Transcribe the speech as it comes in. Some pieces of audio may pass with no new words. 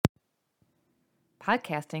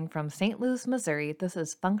Podcasting from St. Louis, Missouri, this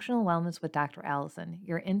is Functional Wellness with Dr. Allison,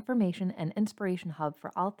 your information and inspiration hub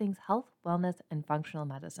for all things health, wellness, and functional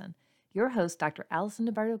medicine. Your host, Dr. Allison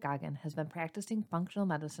DeBardo-Goggin, has been practicing functional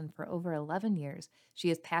medicine for over 11 years.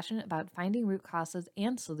 She is passionate about finding root causes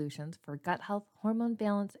and solutions for gut health, hormone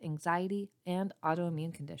balance, anxiety, and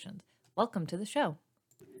autoimmune conditions. Welcome to the show.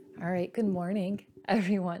 All right, good morning,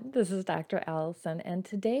 everyone. This is Dr. Allison, and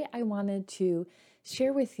today I wanted to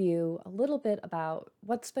share with you a little bit about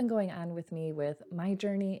what's been going on with me with my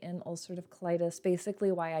journey in ulcerative colitis,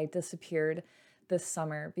 basically why I disappeared this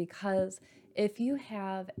summer. Because if you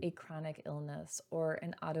have a chronic illness or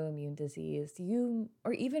an autoimmune disease,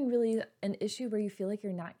 or even really an issue where you feel like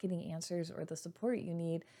you're not getting answers or the support you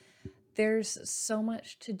need, there's so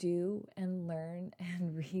much to do and learn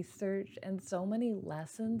and research and so many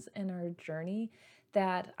lessons in our journey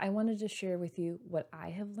that I wanted to share with you what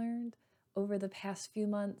I have learned over the past few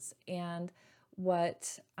months and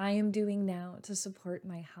what I am doing now to support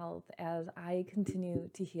my health as I continue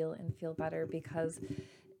to heal and feel better, because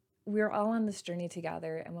we're all on this journey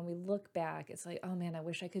together. And when we look back, it's like, oh man, I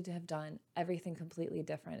wish I could have done everything completely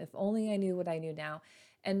different. If only I knew what I knew now.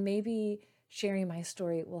 And maybe sharing my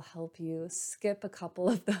story will help you skip a couple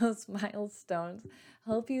of those milestones,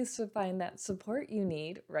 help you to find that support you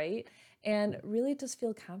need, right? And really just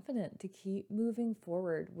feel confident to keep moving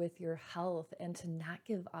forward with your health and to not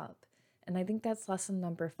give up. And I think that's lesson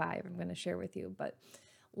number 5 I'm going to share with you. But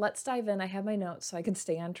let's dive in. I have my notes so I can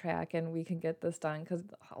stay on track and we can get this done because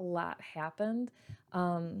a lot happened.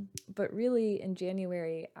 But really, in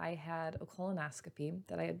January, I had a colonoscopy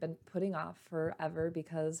that I had been putting off forever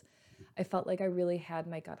because I felt like I really had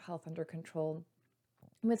my gut health under control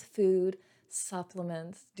with food,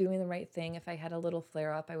 supplements, doing the right thing. If I had a little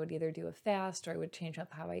flare up, I would either do a fast or I would change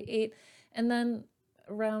up how I ate. And then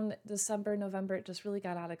around December, November, it just really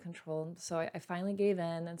got out of control. So I finally gave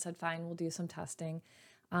in and said, fine, we'll do some testing.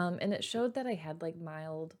 And it showed that I had like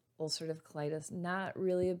mild ulcerative colitis, not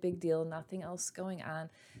really a big deal, nothing else going on.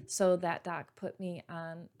 So that doc put me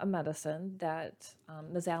on a medicine that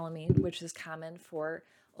mesalamine, which is common for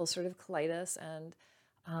ulcerative colitis.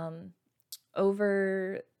 And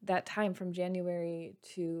over that time from January,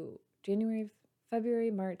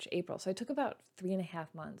 February, March, April. So I took about 3.5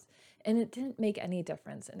 months and it didn't make any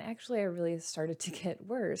difference. And actually I really started to get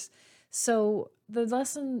worse. So the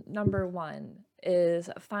lesson number 1 is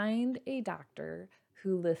find a doctor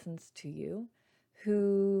who listens to you,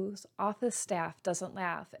 whose office staff doesn't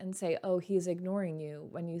laugh and say, oh, he's ignoring you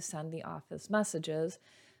when you send the office messages,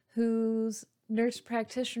 whose nurse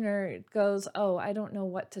practitioner goes, oh, I don't know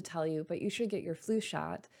what to tell you, but you should get your flu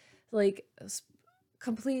shot. Like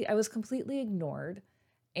I was completely ignored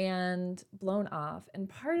and blown off. And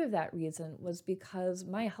part of that reason was because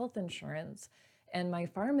my health insurance and my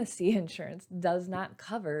pharmacy insurance does not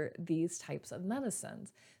cover these types of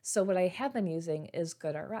medicines. So what I have been using is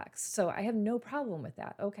GoodRx. So I have no problem with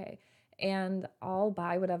that. Okay. And I'll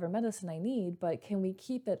buy whatever medicine I need, but can we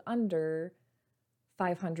keep it under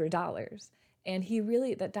 $500? And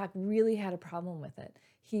that doc really had a problem with it.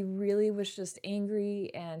 He really was just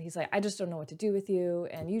angry and he's like, I just don't know what to do with you.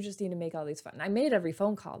 And you just need to make all these phone. And I made every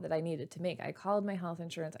phone call that I needed to make. I called my health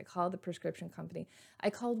insurance. I called the prescription company.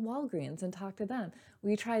 I called Walgreens and talked to them.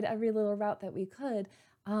 We tried every little route that we could.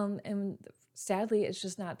 And sadly, it's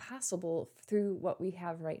just not possible through what we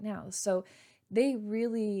have right now. So they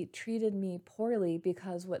really treated me poorly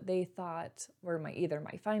because what they thought were either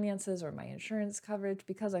my finances or my insurance coverage.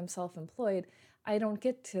 Because I'm self-employed, I don't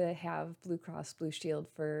get to have Blue Cross Blue Shield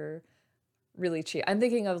for really cheap. I'm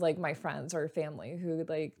thinking of like my friends or family who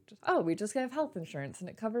we just have health insurance and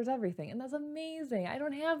it covers everything. And that's amazing. I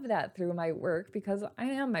don't have that through my work because I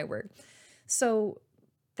am my work. So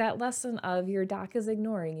that lesson of your doc is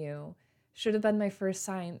ignoring you should have been my first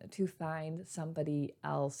sign to find somebody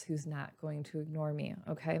else who's not going to ignore me,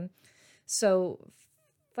 okay? So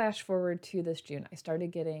flash forward to this June, I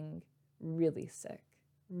started getting really sick,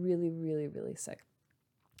 really, really, really sick.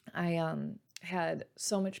 I had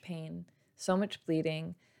so much pain, so much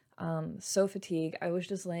bleeding, so fatigued. I was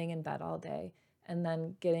just laying in bed all day and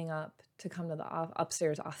then getting up to come to the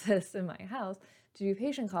upstairs office in my house to do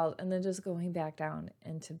patient calls and then just going back down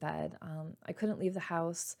into bed. I couldn't leave the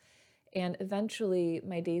house. And eventually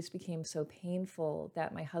my days became so painful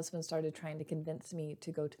that my husband started trying to convince me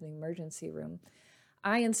to go to the emergency room.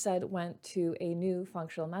 I instead went to a new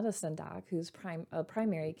functional medicine doc who's a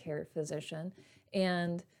primary care physician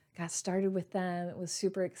and got started with them. It was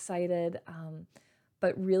super excited.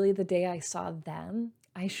 But really the day I saw them,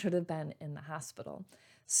 I should have been in the hospital.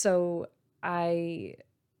 So I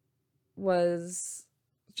was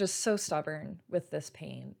just so stubborn with this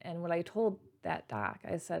pain. And what I told that doc,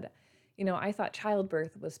 I said, I thought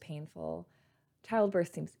childbirth was painful.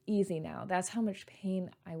 Childbirth seems easy now. That's how much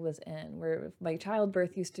pain I was in, where my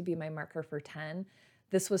childbirth used to be my marker for 10.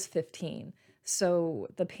 This was 15. So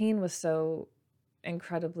the pain was so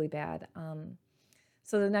incredibly bad.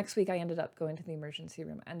 So the next week I ended up going to the emergency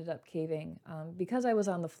room, ended up caving because I was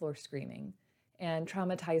on the floor screaming and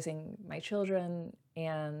traumatizing my children.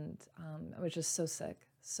 And I was just so sick,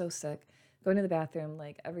 so sick. Going to the bathroom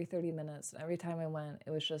like every 30 minutes. And every time I went, it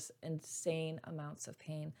was just insane amounts of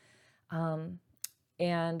pain.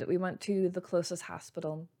 And we went to the closest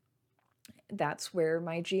hospital. That's where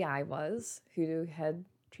my GI was, who had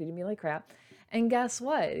treated me like crap. And guess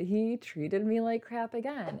what? He treated me like crap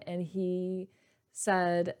again. And he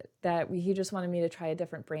said that he just wanted me to try a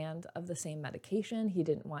different brand of the same medication. He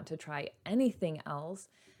didn't want to try anything else.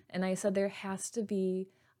 And I said, there has to be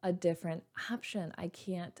a different option. I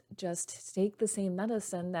can't just take the same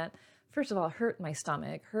medicine that, first of all, hurt my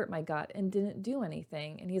stomach, hurt my gut, and didn't do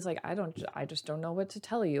anything. And he's like, I just don't know what to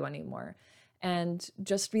tell you anymore. And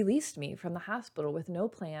just released me from the hospital with no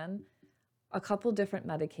plan, a couple different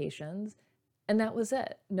medications, and that was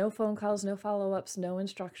it. No phone calls, no follow-ups, no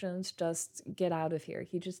instructions, just get out of here.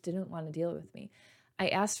 He just didn't want to deal with me. I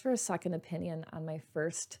asked for a second opinion on my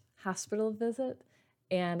first hospital visit,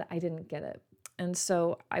 and I didn't get it. And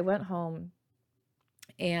so I went home,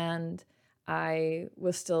 and I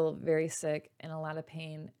was still very sick and a lot of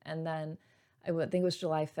pain. And then I think it was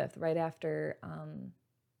July 5th, right after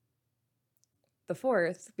the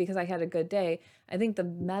 4th, because I had a good day. I think the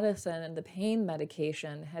medicine and the pain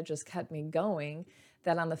medication had just kept me going,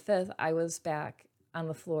 that on the 5th, I was back on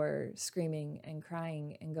the floor screaming and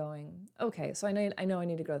crying and going, okay, so I know I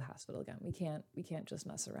need to go to the hospital again. We can't just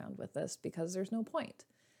mess around with this because there's no point.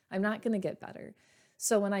 I'm not going to get better.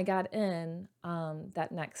 So when I got in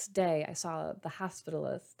that next day, I saw the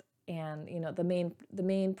hospitalist and the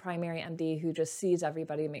main primary MD who just sees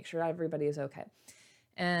everybody and makes sure everybody is okay.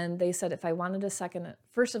 And they said if I wanted a second,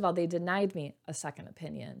 first of all, they denied me a second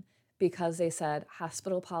opinion because they said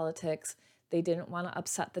hospital politics. They didn't want to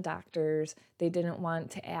upset the doctors. They didn't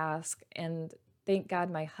want to ask. And thank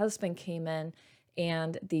God my husband came in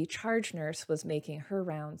and the charge nurse was making her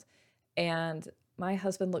rounds. And my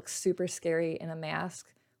husband looked super scary in a mask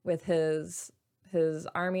with his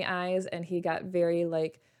army eyes. And he got very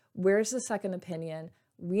like, where's the second opinion?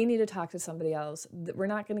 We need to talk to somebody else. We're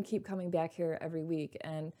not going to keep coming back here every week.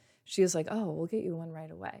 And she was like, oh, we'll get you one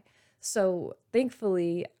right away. So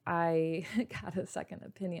thankfully, I got a second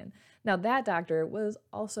opinion. Now, that doctor was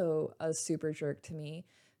also a super jerk to me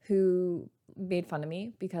who made fun of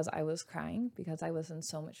me because I was crying, because I was in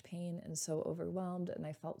so much pain and so overwhelmed and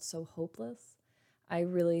I felt so hopeless. I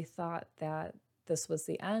really thought that this was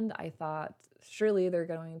the end. I thought surely they're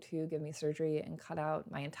going to give me surgery and cut out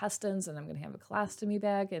my intestines and I'm going to have a colostomy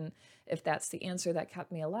bag. And if that's the answer that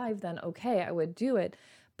kept me alive, then okay, I would do it.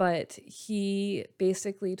 But he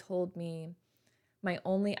basically told me my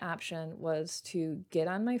only option was to get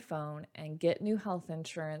on my phone and get new health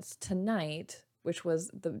insurance tonight, which was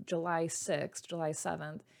the July 6th, July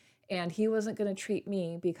 7th. And he wasn't going to treat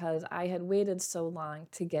me because I had waited so long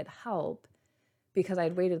to get help, because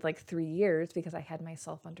I'd waited like 3 years because I had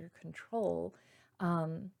myself under control.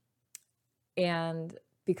 And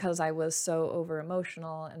because I was so over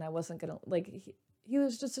emotional and I wasn't going to, like, he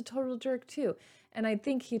was just a total jerk too. And I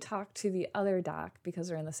think he talked to the other doc because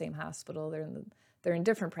they're in the same hospital. They're in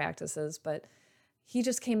different practices, but he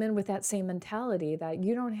just came in with that same mentality that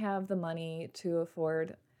you don't have the money to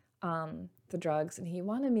afford the drugs. And he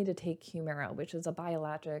wanted me to take Humira, which is a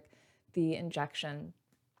biologic, the injection.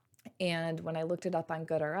 And when I looked it up on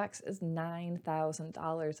GoodRx, it's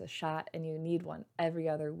 $9,000 a shot and you need one every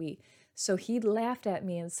other week. So he laughed at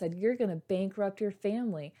me and said, you're going to bankrupt your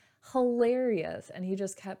family. Hilarious. And he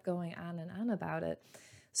just kept going on and on about it.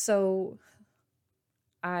 So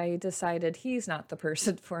I decided he's not the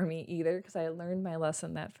person for me either, because I learned my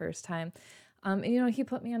lesson that first time. And he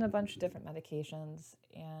put me on a bunch of different medications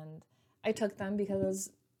and I took them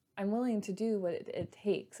because I'm willing to do what it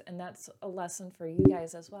takes. And that's a lesson for you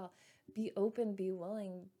guys as well. Be open, be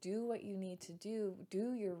willing, do what you need to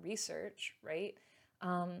do your research, right?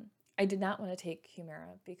 I did not want to take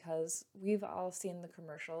Humira because we've all seen the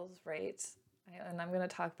commercials, right? And I'm going to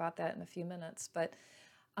talk about that in a few minutes, but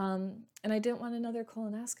and I didn't want another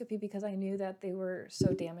colonoscopy because I knew that they were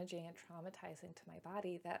so damaging and traumatizing to my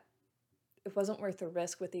body that it wasn't worth the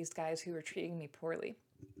risk with these guys who were treating me poorly.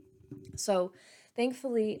 So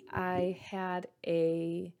thankfully, I had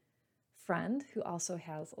a friend who also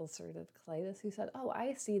has ulcerative colitis who said, oh,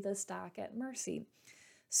 I see this doc at Mercy.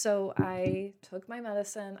 So I took my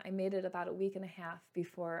medicine. I made it about a week and a half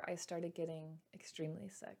before I started getting extremely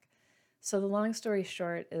sick. So the long story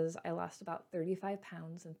short is I lost about 35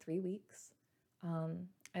 pounds in 3 weeks.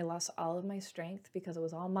 I lost all of my strength because it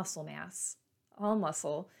was all muscle mass, all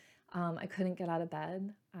muscle. I couldn't get out of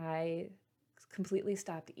bed. I completely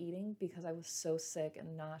stopped eating because I was so sick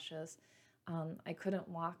and nauseous. I couldn't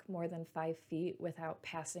walk more than 5 feet without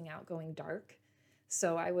passing out, going dark.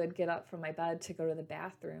 So I would get up from my bed to go to the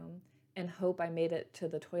bathroom and hope I made it to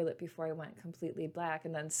the toilet before I went completely black,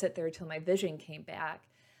 and then sit there till my vision came back.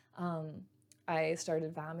 Um, I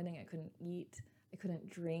started vomiting. I couldn't eat. I couldn't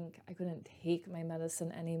drink. I couldn't take my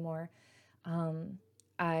medicine anymore. Um,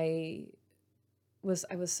 I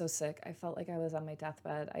I was so sick. I felt like I was on my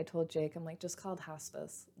deathbed. I told Jake, I'm like, just called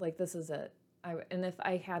hospice. Like, this is it. And if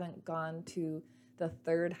I hadn't gone to the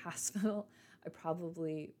third hospital, I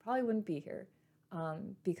probably wouldn't be here,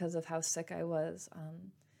 because of how sick I was.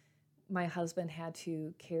 My husband had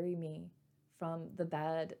to carry me from the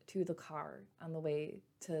bed to the car on the way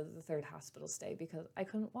to the third hospital stay because I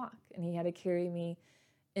couldn't walk, and he had to carry me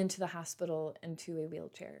into the hospital into a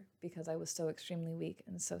wheelchair because I was so extremely weak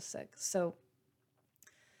and so sick. So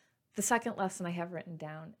the second lesson I have written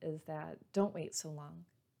down is that don't wait so long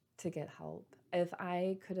to get help. If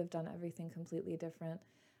I could have done everything completely different,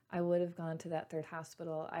 I would have gone to that third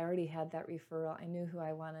hospital. I already had that referral. I knew who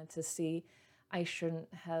I wanted to see. I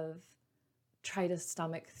shouldn't have tried to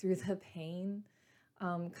stomach through the pain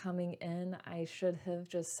coming in. I should have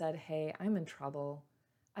just said, hey, I'm in trouble.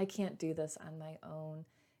 I can't do this on my own.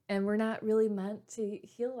 And we're not really meant to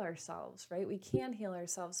heal ourselves, right? We can heal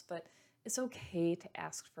ourselves, but it's okay to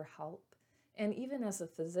ask for help. And even as a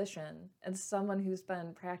physician, as someone who's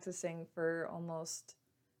been practicing for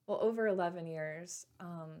over 11 years,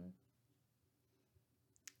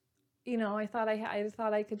 I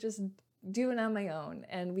thought I could just do it on my own.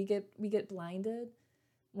 And we get blinded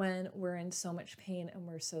when we're in so much pain and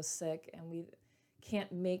we're so sick and we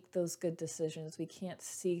can't make those good decisions. We can't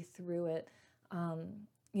see through it.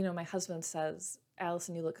 My husband says,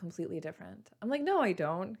 Allison, you look completely different. I'm like, no, I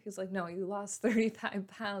don't. He's like, no, you lost 35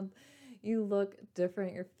 pounds. You look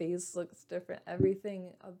different. Your face looks different.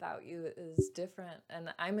 Everything about you is different.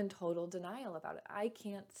 And I'm in total denial about it. I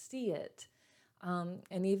can't see it.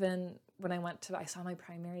 And even when I saw my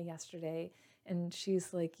primary yesterday, and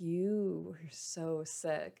she's like, you were so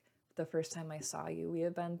sick the first time I saw you. We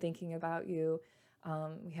have been thinking about you.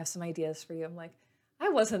 We have some ideas for you. I'm like, I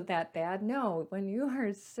wasn't that bad. No, when you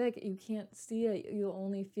are sick, you can't see it. You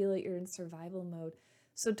only feel it. You're in survival mode.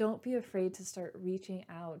 So don't be afraid to start reaching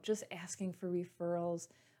out, just asking for referrals.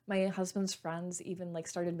 My husband's friends even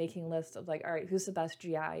started making lists of all right, who's the best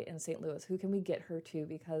GI in St. Louis? Who can we get her to?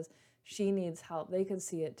 Because she needs help. They could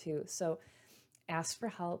see it too. So ask for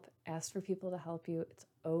help, ask for people to help you. It's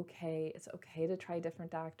okay. It's okay to try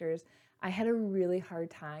different doctors. I had a really hard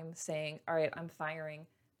time saying, all right, I'm firing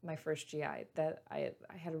my first GI. That I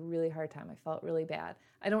had a really hard time. I felt really bad.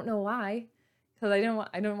 I don't know why, because I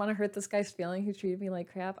don't want to hurt this guy's feeling who treated me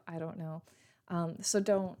like crap. I don't know. So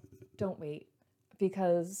don't wait,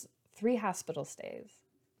 because 3 hospital stays,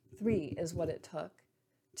 3 is what it took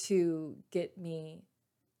to get me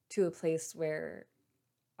to a place where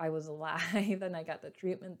I was alive and I got the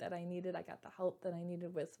treatment that I needed. I got the help that I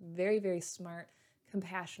needed with very, very smart,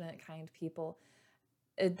 compassionate, kind people.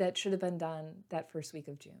 That should have been done that first week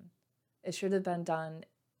of June. It should have been done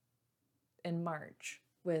in March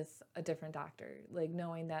with a different doctor,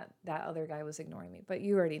 knowing that that other guy was ignoring me. But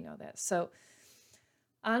you already know that. So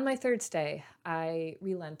on my third stay, I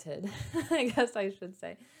relented, I guess I should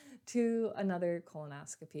say, to another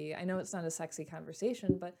colonoscopy. I know it's not a sexy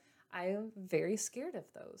conversation, but I am very scared of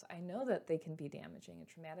those. I know that they can be damaging and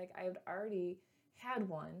traumatic. I had already had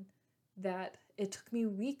one that it took me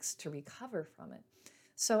weeks to recover from it.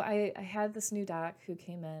 So I had this new doc who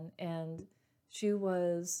came in, and she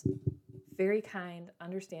was very kind,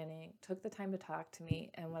 understanding, took the time to talk to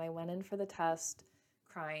me. And when I went in for the test,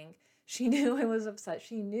 crying, she knew I was upset.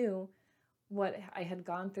 She knew what I had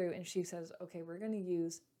gone through, and she says, okay, we're going to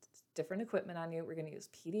use different equipment on you. We're going to use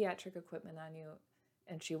pediatric equipment on you.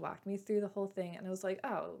 And she walked me through the whole thing. And I was like,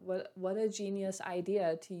 oh, what a genius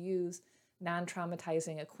idea to use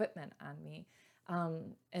non-traumatizing equipment on me.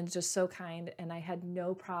 And just so kind. And I had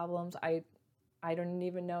no problems. I don't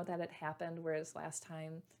even know that it happened, whereas last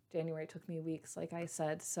time, January, took me weeks, like I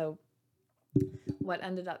said. So what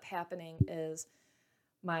ended up happening is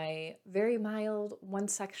my very mild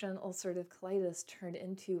one-section ulcerative colitis turned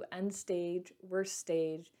into end stage, worst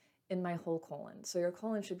stage in my whole colon. So your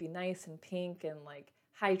colon should be nice and pink and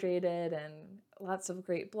hydrated and lots of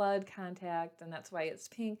great blood contact, and that's why it's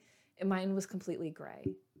pink. And mine was completely gray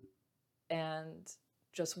and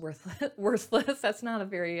just worthless. Worthless. That's not a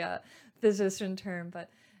very physician term, but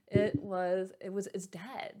it's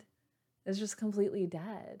dead. It's just completely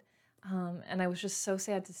dead. And I was just so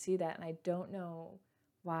sad to see that. And I don't know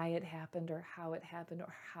why it happened or how it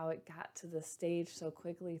got to this stage so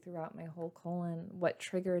quickly throughout my whole colon, what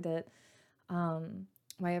triggered it,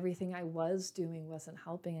 why everything I was doing wasn't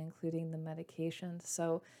helping, including the medication.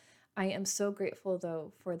 So I am so grateful,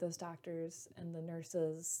 though, for those doctors and the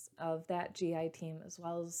nurses of that GI team, as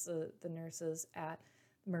well as the nurses at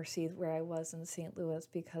Mercy, where I was in St. Louis,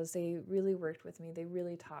 because they really worked with me. They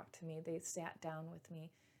really talked to me. They sat down with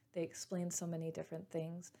me. They explained so many different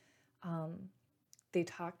things. They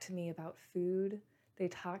talked to me about food. They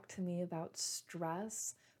talked to me about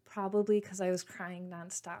stress, probably because I was crying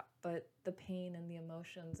nonstop, but the pain and the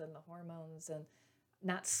emotions and the hormones and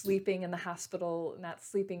not sleeping in the hospital, not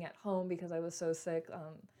sleeping at home because I was so sick.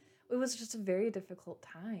 It was just a very difficult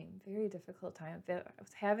time, very difficult time. I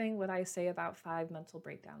was having what I say about 5 mental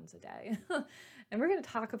breakdowns a day. And we're going to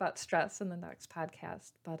talk about stress in the next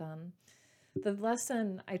podcast. But the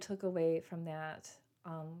lesson I took away from that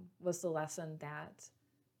was the lesson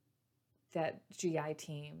that GI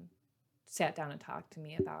team sat down and talked to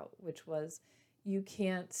me about, which was, you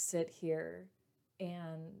can't sit here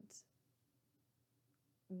and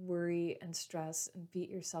worry and stress and beat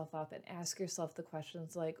yourself up and ask yourself the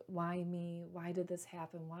questions like, why me? Why did this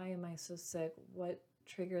happen? Why am I so sick? What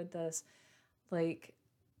triggered this? Like,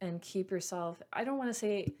 and keep yourself, I don't want to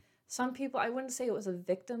say, some people, I wouldn't say it was a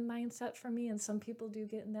victim mindset for me, and some people do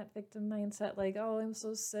get in that victim mindset, like, oh, I'm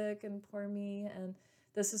so sick and poor me, and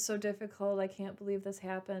this is so difficult, I can't believe this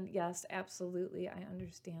happened. Yes, absolutely, I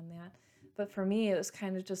understand that. But for me, it was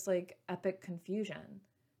kind of just like epic confusion,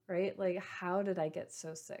 right? Like, how did I get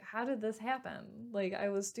so sick? How did this happen? Like, I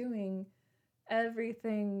was doing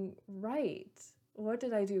everything right. What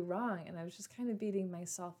did I do wrong? And I was just kind of beating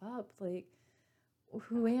myself up. Like,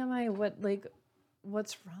 who am I?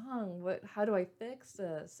 What's wrong? How do I fix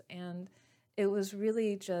this? And it was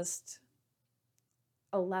really just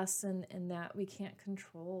a lesson in that we can't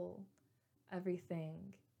control everything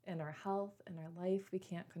in our health, in our life. We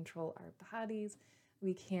can't control our bodies.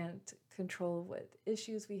 We can't control what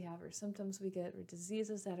issues we have or symptoms we get or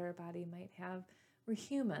diseases that our body might have. We're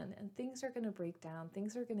human, and things are going to break down.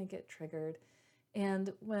 Things are going to get triggered.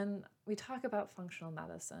 And when we talk about functional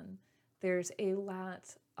medicine, there's a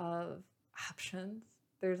lot of options.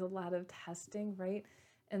 There's a lot of testing, right?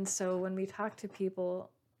 And so when we talk to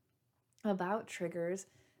people about triggers,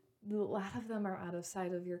 a lot of them are out of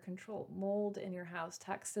sight of your control. Mold in your house,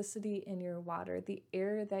 toxicity in your water, the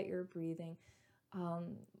air that you're breathing,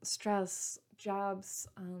 stress, jobs,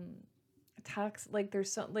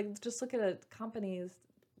 there's some, like, just look at a company's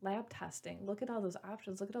lab testing. Look at all those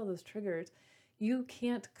options. Look at all those triggers. You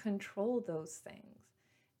can't control those things.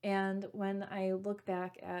 And when I look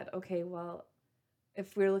back at, okay, well,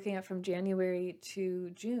 if we're looking at from January to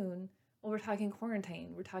June, well, we're talking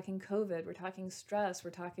quarantine, we're talking COVID, we're talking stress, we're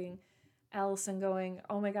talking Allison going,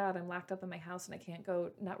 oh my God, I'm locked up in my house and I can't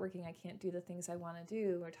go networking, I can't do the things I want to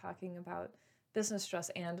do. We're talking about business stress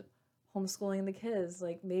and homeschooling the kids.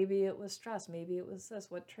 Like, maybe it was stress, maybe it was this,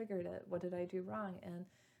 what triggered it, what did I do wrong? And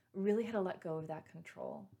really had to let go of that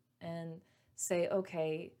control and say,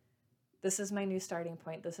 okay, this is my new starting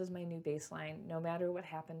point. This is my new baseline, no matter what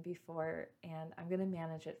happened before, and I'm going to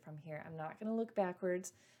manage it from here. I'm not going to look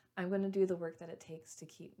backwards. I'm going to do the work that it takes to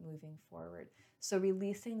keep moving forward. So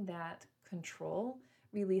releasing that control,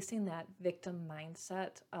 releasing that victim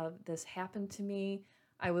mindset of, this happened to me,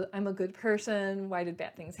 I'm a good person, why did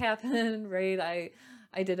bad things happen, right?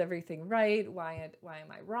 I did everything right, why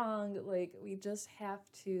am I wrong? Like, we just have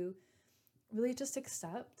to really just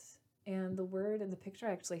accept. And the word and the picture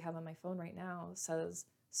I actually have on my phone right now says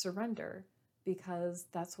surrender, because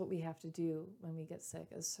that's what we have to do when we get sick,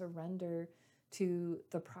 is surrender to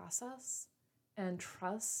the process and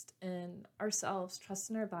trust in ourselves, trust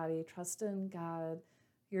in our body, trust in God,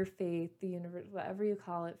 your faith, the universe, whatever you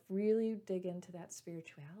call it. Really dig into that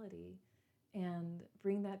spirituality and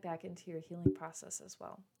bring that back into your healing process as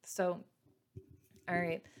well. So, all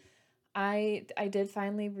right, I did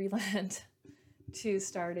finally relent to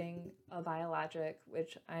starting a biologic,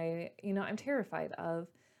 which I'm terrified of,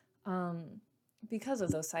 because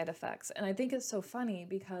of those side effects. And I think it's so funny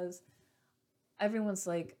because everyone's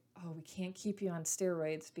like, oh, we can't keep you on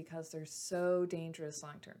steroids because they're so dangerous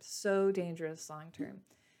long term.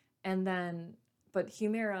 And then, but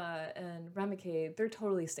Humira and Remicade, they're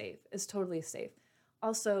totally safe. It's totally safe.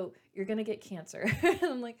 Also, you're going to get cancer. And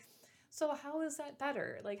I'm like, so how is that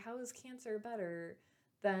better? Like, how is cancer better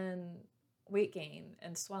than weight gain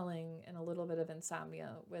and swelling and a little bit of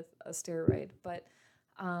insomnia with a steroid. But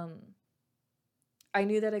I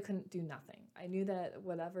knew that I couldn't do nothing. I knew that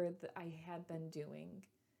whatever I had been doing,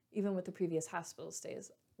 even with the previous hospital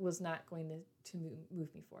stays, was not going to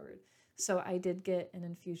move me forward. So I did get an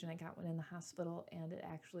infusion. I got one in the hospital, and it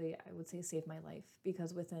actually, I would say, saved my life,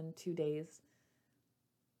 because within 2 days,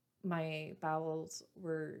 my bowels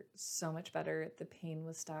were so much better. The pain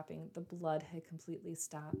was stopping. The blood had completely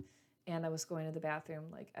stopped. And I was going to the bathroom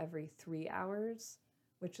like every 3 hours,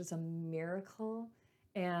 which is a miracle.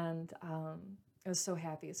 And I was so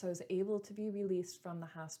happy. So I was able to be released from the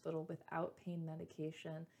hospital without pain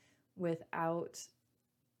medication, without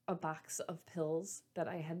a box of pills that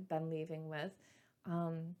I had been leaving with.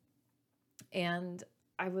 And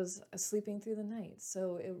I was sleeping through the night.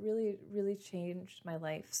 So it really, really changed my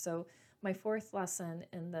life. So my fourth lesson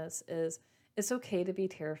in this is it's okay to be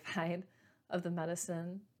terrified of the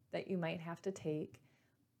medicine that you might have to take.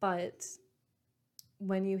 But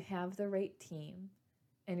when you have the right team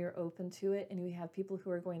and you're open to it and you have people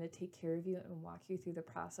who are going to take care of you and walk you through the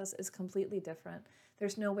process, is completely different.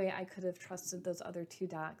 There's no way I could have trusted those other 2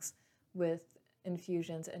 docs with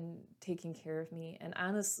infusions and taking care of me. And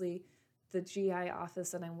honestly, the GI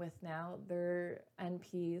office that I'm with now, their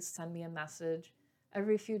NPs send me a message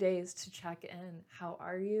every few days to check in. How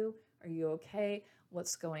are you? Are you okay?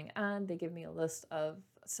 What's going on? They give me a list of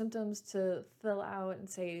symptoms to fill out and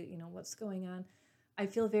say, what's going on. I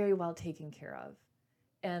feel very well taken care of.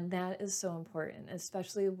 And that is so important,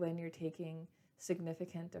 especially when you're taking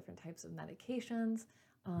significant different types of medications.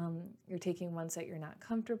 You're taking ones that you're not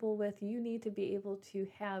comfortable with. You need to be able to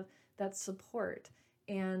have that support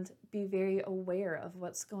and be very aware of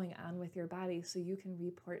what's going on with your body, so you can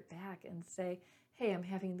report back and say, hey, I'm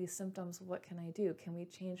having these symptoms. What can I do? Can we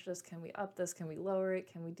change this? Can we up this? Can we lower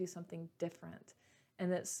it? Can we do something different?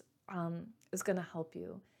 And it's going to help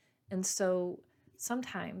you. And so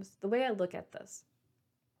sometimes the way I look at this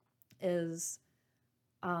is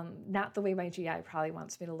not the way my GI probably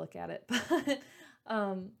wants me to look at it, but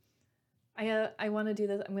I want to do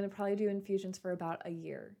this. I'm going to probably do infusions for about a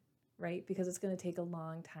year, right? Because it's going to take a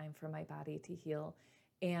long time for my body to heal.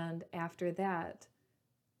 And after that,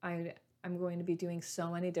 I'm going to be doing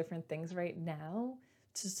so many different things right now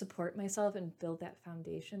to support myself and build that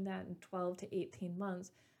foundation that in 12 to 18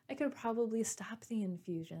 months, I could probably stop the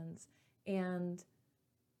infusions and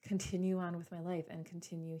continue on with my life and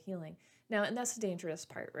continue healing. Now, and that's the dangerous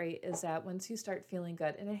part, right? Is that once you start feeling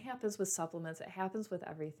good, and it happens with supplements, it happens with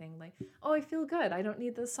everything, like, oh, I feel good, I don't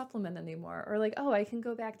need this supplement anymore. Or like, oh, I can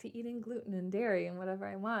go back to eating gluten and dairy and whatever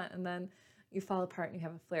I want. And then you fall apart and you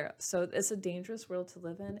have a flare-up. So it's a dangerous world to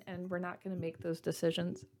live in, and we're not going to make those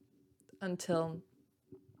decisions until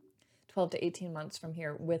 12 to 18 months from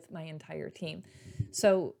here with my entire team.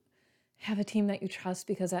 So have a team that you trust,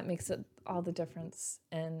 because that makes it all the difference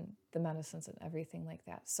in the medicines and everything like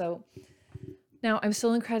that. So now I'm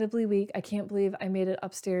still incredibly weak. I can't believe I made it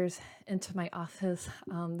upstairs into my office.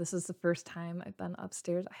 This is the first time I've been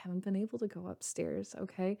upstairs. I haven't been able to go upstairs,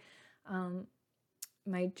 okay?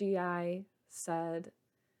 My GI said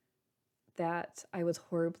that I was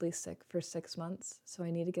horribly sick for 6 months, so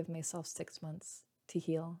I need to give myself 6 months to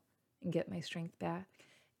heal and get my strength back.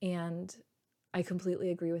 And I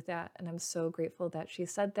completely agree with that, and I'm so grateful that she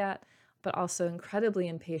said that, but also incredibly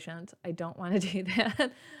impatient. I don't want to do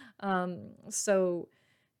that. So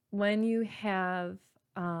when you have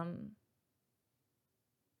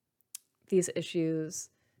these issues,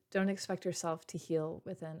 don't expect yourself to heal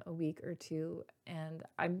within a week or two. And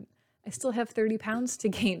I still have 30 pounds to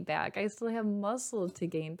gain back. I still have muscle to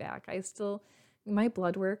gain back. My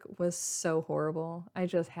blood work was so horrible. I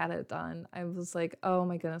just had it done. I was like, oh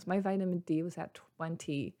my goodness, my vitamin D was at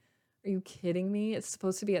 20. Are you kidding me? It's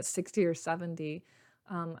supposed to be at 60 or 70.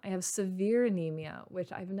 I have severe anemia,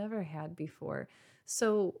 which I've never had before.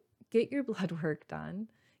 So get your blood work done.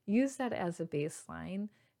 Use that as a baseline.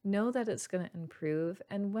 Know that it's going to improve.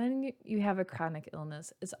 And when you have a chronic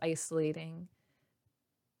illness, it's isolating.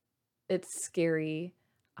 It's scary.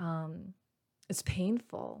 It's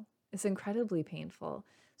painful. It's incredibly painful.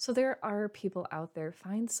 So there are people out there.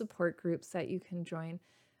 Find support groups that you can join,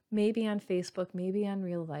 maybe on Facebook, maybe on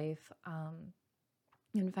real life,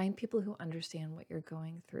 and find people who understand what you're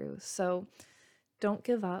going through. So don't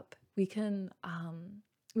give up. We can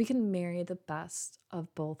marry the best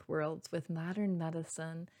of both worlds with modern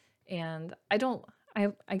medicine. And I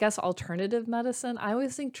guess alternative medicine. I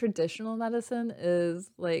always think traditional medicine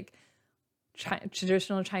is like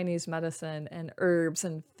traditional Chinese medicine and herbs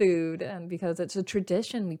and food, and because it's a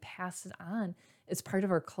tradition, we pass it on. It's part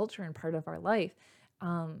of our culture and part of our life.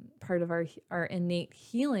 part of our innate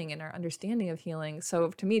healing and our understanding of healing. So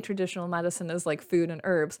to me, traditional medicine is like food and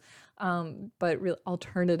herbs, but real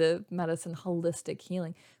alternative medicine, holistic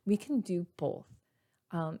healing, we can do both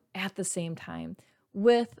at the same time,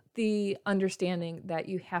 with the understanding that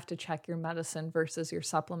you have to check your medicine versus your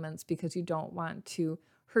supplements because you don't want to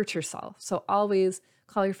hurt yourself. So always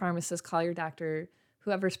call your pharmacist, call your doctor,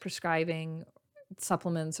 whoever's prescribing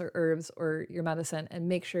supplements or herbs or your medicine, and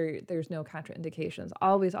make sure there's no contraindications.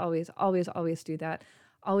 Always, always, always, always do that.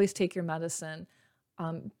 Always take your medicine.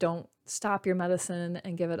 Don't stop your medicine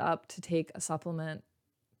and give it up to take a supplement.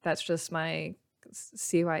 That's just my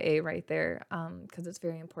CYA right there, because it's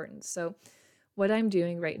very important. So what I'm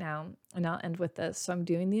doing right now, and I'll end with this. So I'm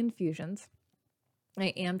doing the infusions.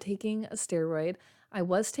 I am taking a steroid. I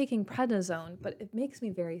was taking prednisone, but it makes me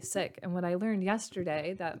very sick. And what I learned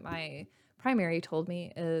yesterday that my primary told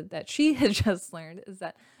me that she had just learned is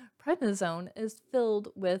that prednisone is filled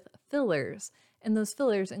with fillers. And those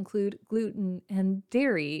fillers include gluten and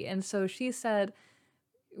dairy. And so she said,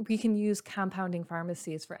 we can use compounding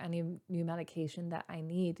pharmacies for any new medication that I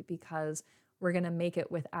need because we're going to make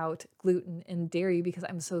it without gluten and dairy because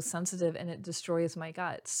I'm so sensitive and it destroys my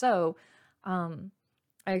gut. So I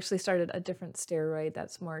actually started a different steroid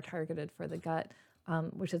that's more targeted for the gut,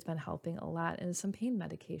 which has been helping a lot, and some pain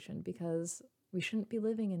medication because we shouldn't be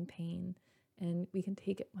living in pain and we can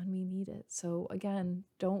take it when we need it. So again,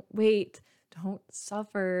 don't wait, don't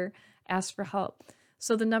suffer, ask for help.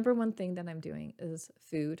 So the number one thing that I'm doing is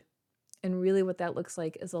food. And really what that looks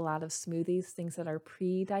like is a lot of smoothies, things that are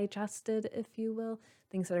pre-digested, if you will,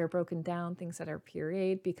 things that are broken down, things that are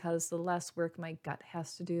pureed, because the less work my gut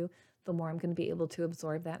has to do, the more I'm going to be able to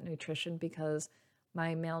absorb that nutrition because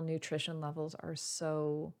my malnutrition levels are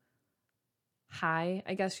so high,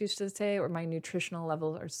 I guess you should say, or my nutritional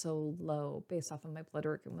levels are so low based off of my blood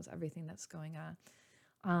work and with everything that's going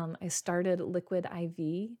on. I started liquid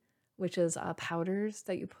IV, which is powders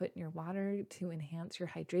that you put in your water to enhance your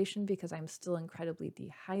hydration because I'm still incredibly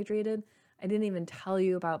dehydrated. I didn't even tell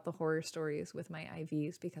you about the horror stories with my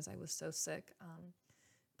IVs because I was so sick.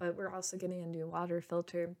 But we're also getting a new water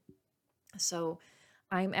filter. So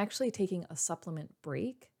I'm actually taking a supplement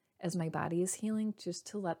break as my body is healing just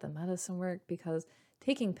to let the medicine work because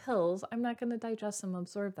taking pills, I'm not going to digest them,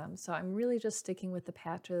 absorb them. So I'm really just sticking with the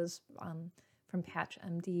patches from Patch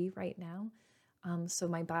MD right now. So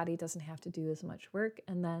my body doesn't have to do as much work.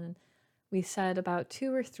 And then we said about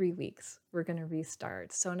 2 or 3 weeks, we're going to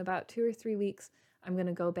restart. So in about 2 or 3 weeks, I'm going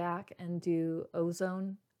to go back and do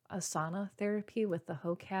ozone sauna therapy with the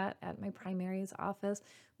HOCAT at my primary's office.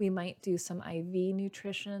 We might do some IV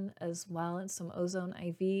nutrition as well and some ozone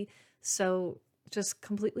IV. So just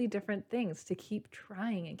completely different things to keep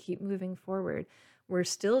trying and keep moving forward. We're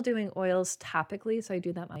still doing oils topically, so I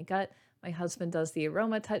do that in my gut. My husband does the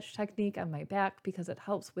aroma touch technique on my back because it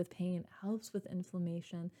helps with pain, helps with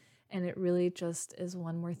inflammation, and it really just is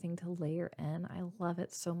one more thing to layer in. I love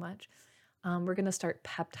it so much. We're going to start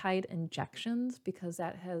peptide injections because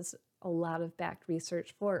that has a lot of backed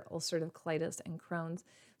research for ulcerative colitis and Crohn's.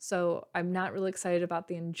 So I'm not really excited about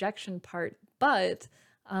the injection part, but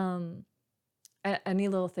any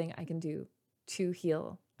little thing I can do to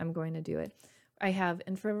heal, I'm going to do it. I have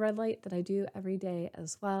infrared light that I do every day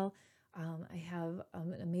as well. I have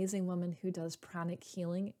an amazing woman who does pranic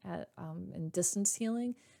healing and distance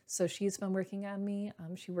healing. So she's been working on me.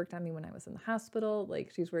 She worked on me when I was in the hospital.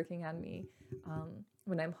 Like she's working on me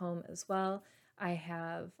when I'm home as well. I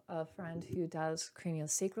have a friend who does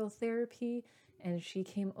craniosacral therapy, and she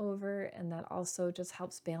came over, and that also just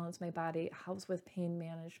helps balance my body, helps with pain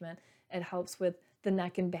management. It helps with the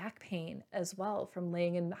neck and back pain as well from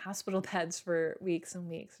laying in hospital beds for weeks and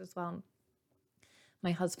weeks as well.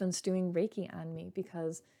 My husband's doing Reiki on me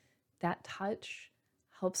because that touch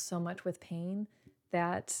helps so much with pain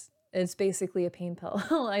that it's basically a pain pill.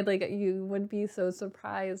 You would be so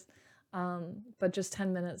surprised. But just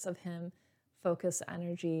 10 minutes of him focus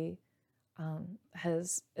energy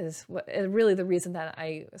is really the reason that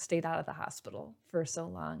I stayed out of the hospital for so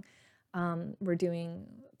long. We're doing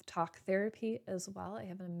talk therapy as well. I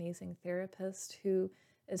have an amazing therapist who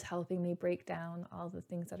is helping me break down all the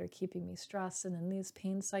things that are keeping me stressed and in these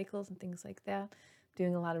pain cycles and things like that.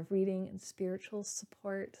 Doing a lot of reading and spiritual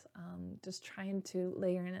support, just trying to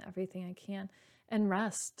layer in everything I can, and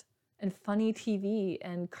rest and funny TV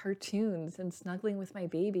and cartoons and snuggling with my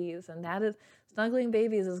babies. And that is, snuggling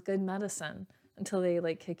babies is good medicine until they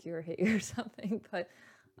like kick you or hit you or something. But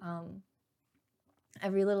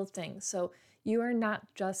every little thing. So you are not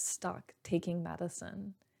just stuck taking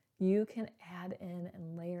medicine. you can add in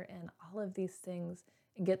and layer in all of these things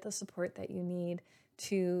and get the support that you need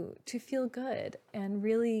to feel good. And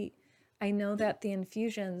really, I know that the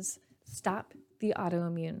infusions stop the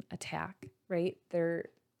autoimmune attack, right?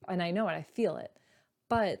 And I know it, I feel it,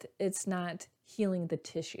 but it's not healing the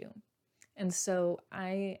tissue. And so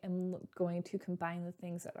I am going to combine the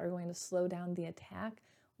things that are going to slow down the attack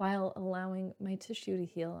while allowing my tissue to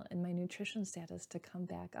heal and my nutrition status to come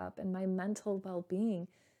back up and my mental well-being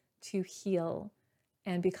to heal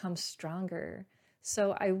and become stronger.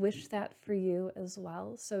 So I wish that for you as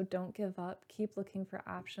well. So don't give up. Keep looking for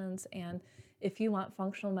options. And if you want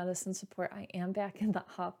functional medicine support, I am back in the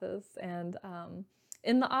office and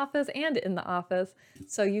in the office.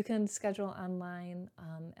 So you can schedule online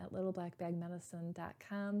at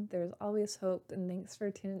littleblackbagmedicine.com. There's always hope. And thanks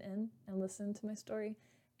for tuning in and listening to my story.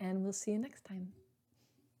 And we'll see you next time.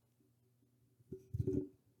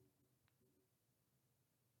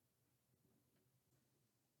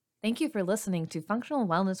 Thank you for listening to Functional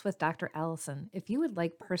Wellness with Dr. Allison. If you would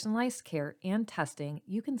like personalized care and testing,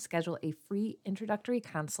 you can schedule a free introductory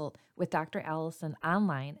consult with Dr. Allison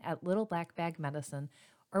online at Little Black Bag Medicine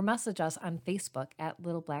or message us on Facebook at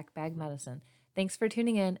Little Black Bag Medicine. Thanks for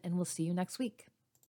tuning in, and we'll see you next week.